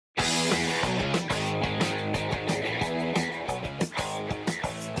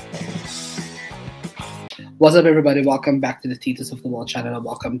What's up, everybody? Welcome back to the Titus of the World channel, and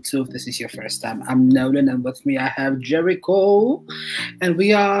welcome to, if this is your first time, I'm Nolan, and with me I have Jericho, and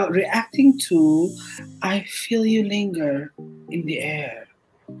we are reacting to I Feel You Linger in the Air,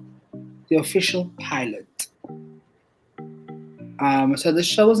 the official pilot. So the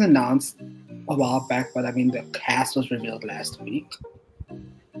show was announced a while back, but I mean the cast was revealed last week,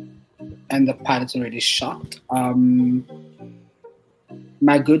 and the pilot's already shot.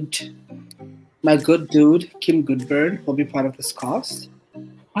 My good dude Kim Goodburn will be part of this cast.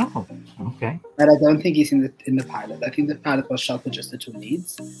 Oh, okay. But I don't think he's in the pilot. I think the pilot was shot with just the two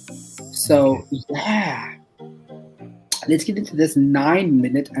leads. So okay. Yeah, let's get into this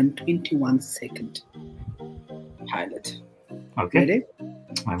 9-minute and 21-second pilot. Okay. Ready?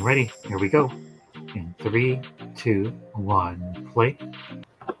 I'm ready. Here we go. In 3, 2, 1, play.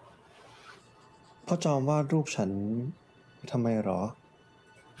 พ่อจอมวาดรูปฉันทำไมหรอ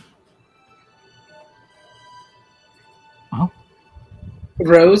Oh.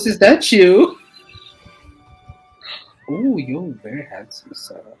 Rose, is that you? Oh, you're very handsome,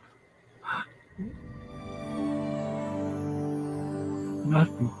 sir.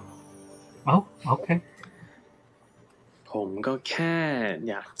 Oh, okay. ผมก็แค่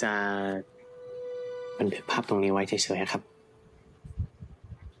อยากจะบันทึกภาพตรงนี้ไว้เฉยๆครับ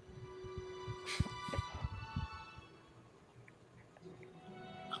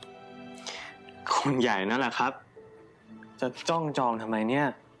คนใหญ่นั่นแหละครับจะจ้องจองทำไมเนี่ย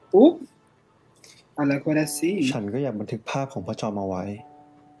Ooh, I like what I see. ฉันก็อยากบันทึกภาพของพ่อจอมเอาไว้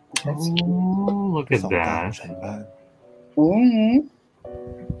Oh, look at สองตาของ that. ฉันบ้าง Mm-hmm.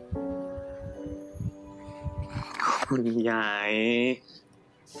 คนใหญ่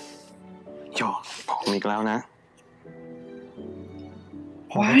หยอกผมอีกแล้วนะ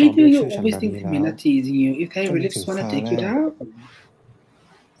Why do you always think the men are teasing you? If they really just want to take you down?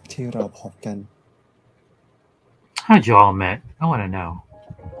 ที่เราพบกัน How'd you all met? I want to know.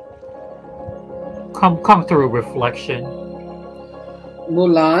 Come through reflection.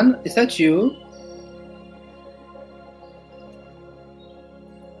 Mulan, is that you?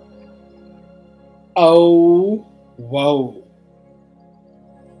 Oh, whoa.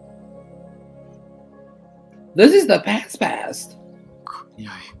 This is the past. ให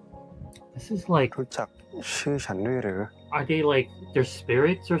ญ่ This is like, รู้จักชื่อฉันด้วยหรือ are they like their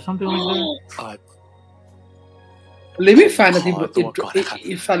spirits or something like that? Let me find out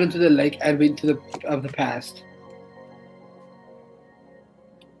it fell into the lake and went to the past.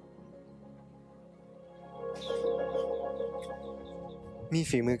 มี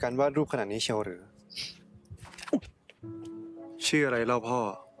ฝีมือการวาดรูปขนาดนี้เชียวหรือ ชื่ออะไรเล่าพ่อ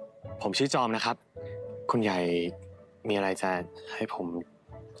ผมชื่อจอมนะครับคุณใหญ่มีอะไรจะให้ผม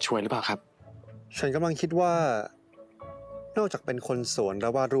ช่วยหรือเปล่าครับ ฉันกำลังคิดว่านอกจากเป็นคนสวนและ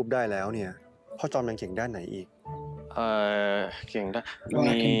วาดรูปได้แล้วเนี่ยพ่อจอมยังเก่งด้านไหนอีก เก่งได้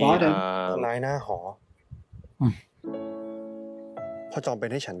มี นายหน้าหอพ่อจอมเป็น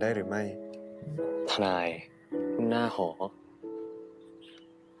ให้ฉันได้หรือไม่ทนายหน้าหอ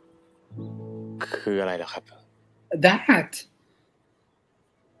คืออะไรเหรอครับ That.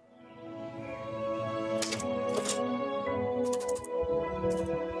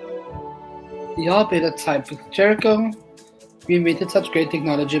 Y'all better type with Jericho. We invented such great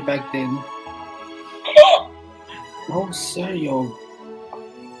technology back then. Oh, serio?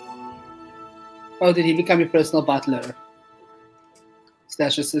 Oh, did he become your personal butler? /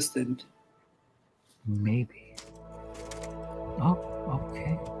 assistant? Maybe. Oh,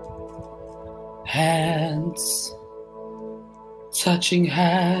 okay. Hands. Touching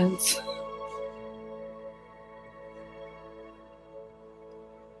hands.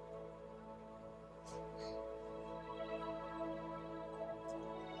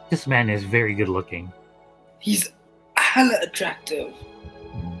 This man is very good looking. He's hella attractive.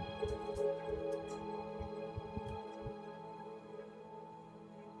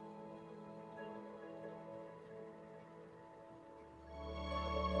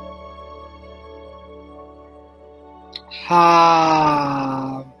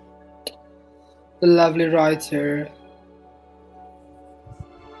 The lovely writer.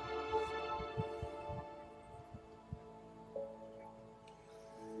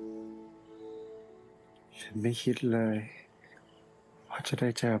 ฉันไม่คิดเลยว่าจะได้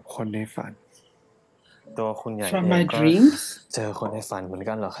เจอคนในฝันตัวคุณใหญ่ From my dreams? เจอคนในฝันเหมือน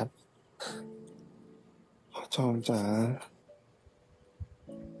กันเหรอครับ พ่อจอมจ๋า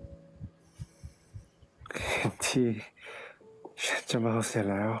ที่ฉันจะเมาเสร็จ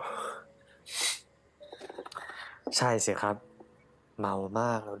แล้วใช่สิครับเมาม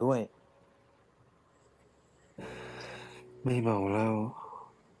ากแล้วด้วย ไม่เมาเหล้า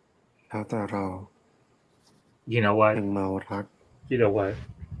แล้วแต่เรา You know what? ยังเมารัก You know what?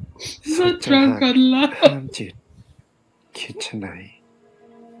 So drunk on ห้าม love. จิต คิดชะไหน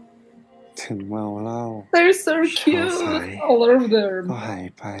ถึงเมาเหล้า They're so cute. All of ก็ them. หาย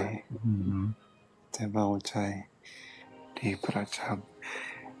ไป Mm-hmm. แต่เมาใจดีประจ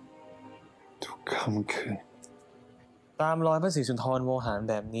ำทุกค่ำคืน ตามรอยพระศรีสุนทรโวหาร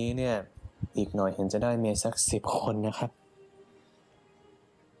แบบนี้เนี่ย อีกหน่อยเห็นจะได้เมียสัก10 คนนะครับ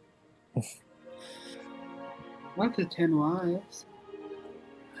What the 10 wives?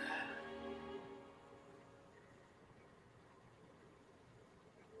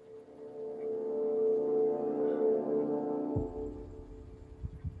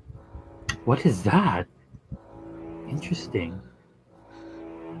 What is that? Interesting.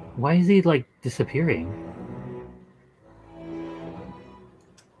 Why is he like disappearing?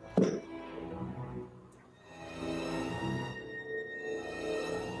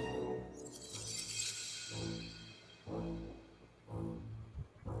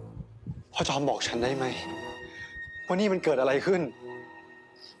 พ่อจอมบอกฉันได้ไหมว่านี่มันเกิดอะไรขึ้น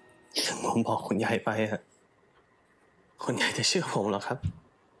ถึงผมบอกคุณยายไปอะคุณยายจะเชื่อผมเหรอครับ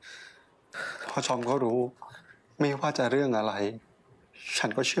พ่อจอมก็รู้ ไม่ว่าจะเรื่องอะไร ฉัน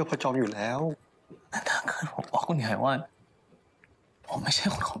ก็เชื่อพ่อจอมอยู่แล้ว แต่ถ้าเกิดผมบอกคุณยายว่า ผมไม่ใช่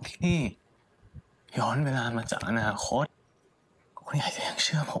คนของที่นี่ ย้อนเวลามาจากอนาคตคุณยายจะยังเ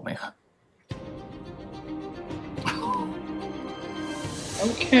ชื่อผมไหมครับ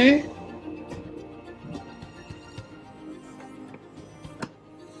Okay.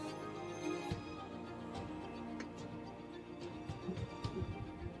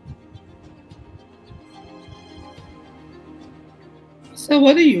 So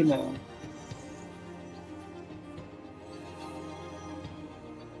what do you know?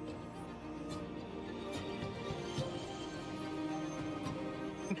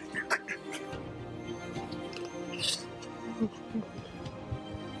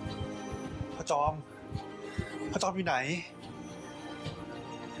พ่อจอมอยู่ไหน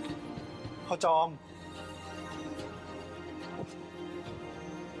พ่อจอม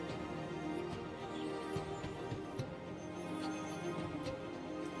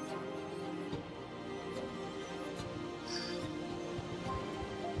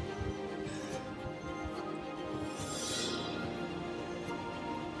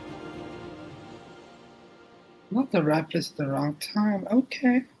Not the right place at the wrong time.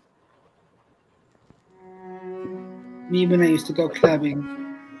 Okay. Me when I used to go clubbing.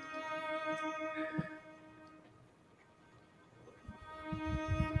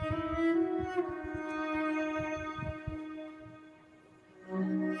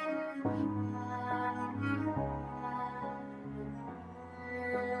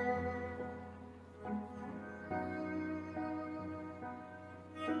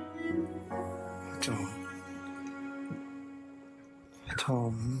จอมจอ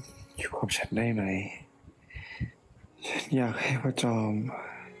มอยู่กับฉันได้ไหม ฉันอยากให้พ่อจอม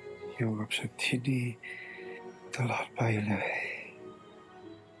อยู่กับฉันที่นี่ตลอดไปเลย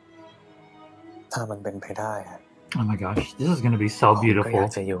ถ้ามันเป็นไปได้อะ Oh my gosh, this is gonna be so ผมก็อยา beautiful. ก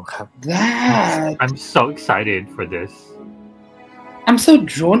จะอยู่ครับ That I'm so excited for this. I'm so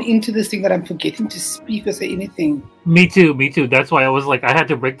drawn into this thing that I'm forgetting to speak or say anything. Me too. That's why I was like, I had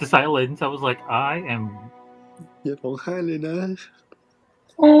to break the silence. I was like, I am. อย่าร้องไห้เลยนะ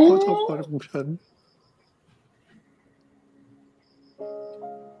พ่อจอม Oh, พรของฉัน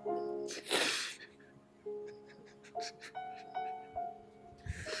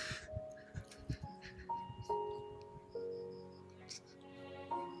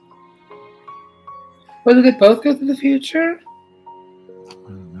well, do they both go to the future? I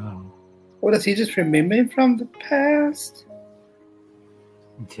don't know. Or does he just remember him from the past?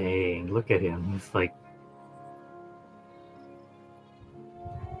 Dang, look at him. He's like,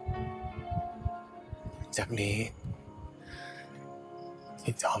 จากนี้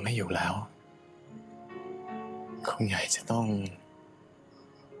ที่จอมไม่อยู่แล้วคุณยายจะต้อง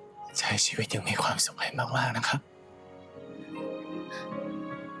ใช้ชีวิตอย่างมีความสุขให้มากๆนะครับ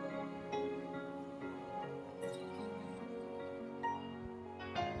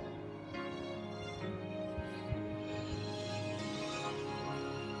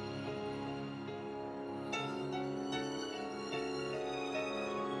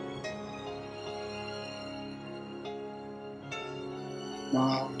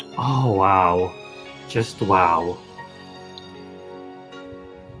Wow. oh wow, just wow.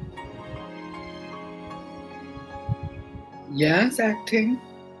 Yes, acting.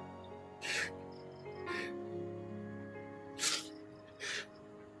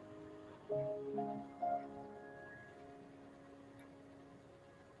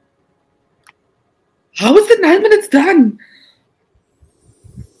 How is the 9 minutes done?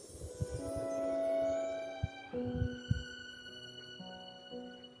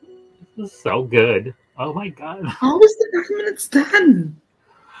 This is so good. Oh my god. How is the 9 minutes done?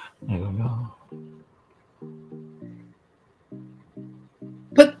 I don't know.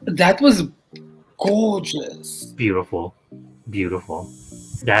 But that was gorgeous. Beautiful. Beautiful.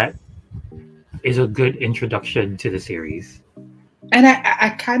 That is a good introduction to the series. And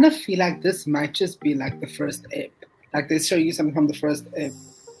I kind of feel like this might just be like the first ep. Like they show you something from the first ep.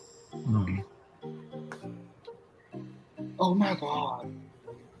 Mm. Oh my god.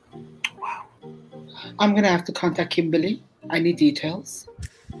 Wow. I'm gonna have to contact Kimberly. I need details.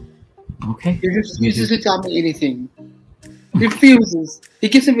 Okay. He refuses to tell me anything. Refuses. He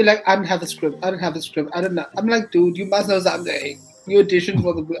keeps me like, I don't have the script. I don't have the script. I don't know. I'm like, dude, you must know something. You auditioned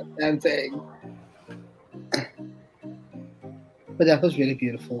for the damn thing. But that was really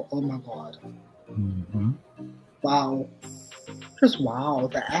beautiful. Oh my god. Mm-hmm. Wow. Just wow.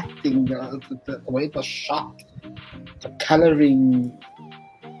 The acting, the way it was shot, the coloring,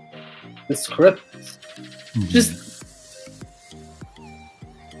 the script. Mm-hmm. Just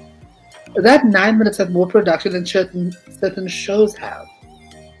that 9 minutes had more production than certain shows have.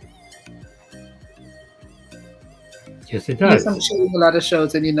 Yes, it Yes, does. I'm showing a lot of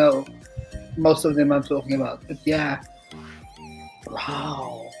shows, and you know, most of them I'm talking about. But yeah,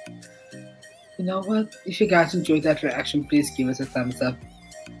 wow. You know what? If you guys enjoyed that reaction, please give us a thumbs up.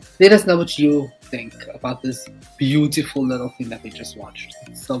 Let us know what you think about this beautiful little thing that we just watched.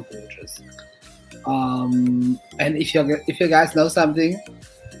 It's so gorgeous. And if you guys know something,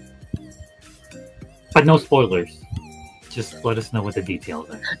 But no spoilers. Just let us know what the details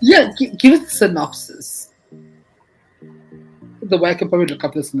are. yeah, give us a synopsis. The way I can probably look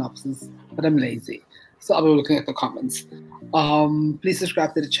up the synopsis, but I'm lazy, so I'll be looking at the comments. Please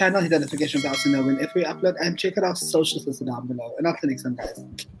subscribe to the channel, hit the notification bell to know whenever we upload, and check out our socials listed down below. And I'll see you next time, guys.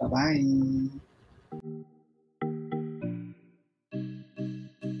 Bye bye.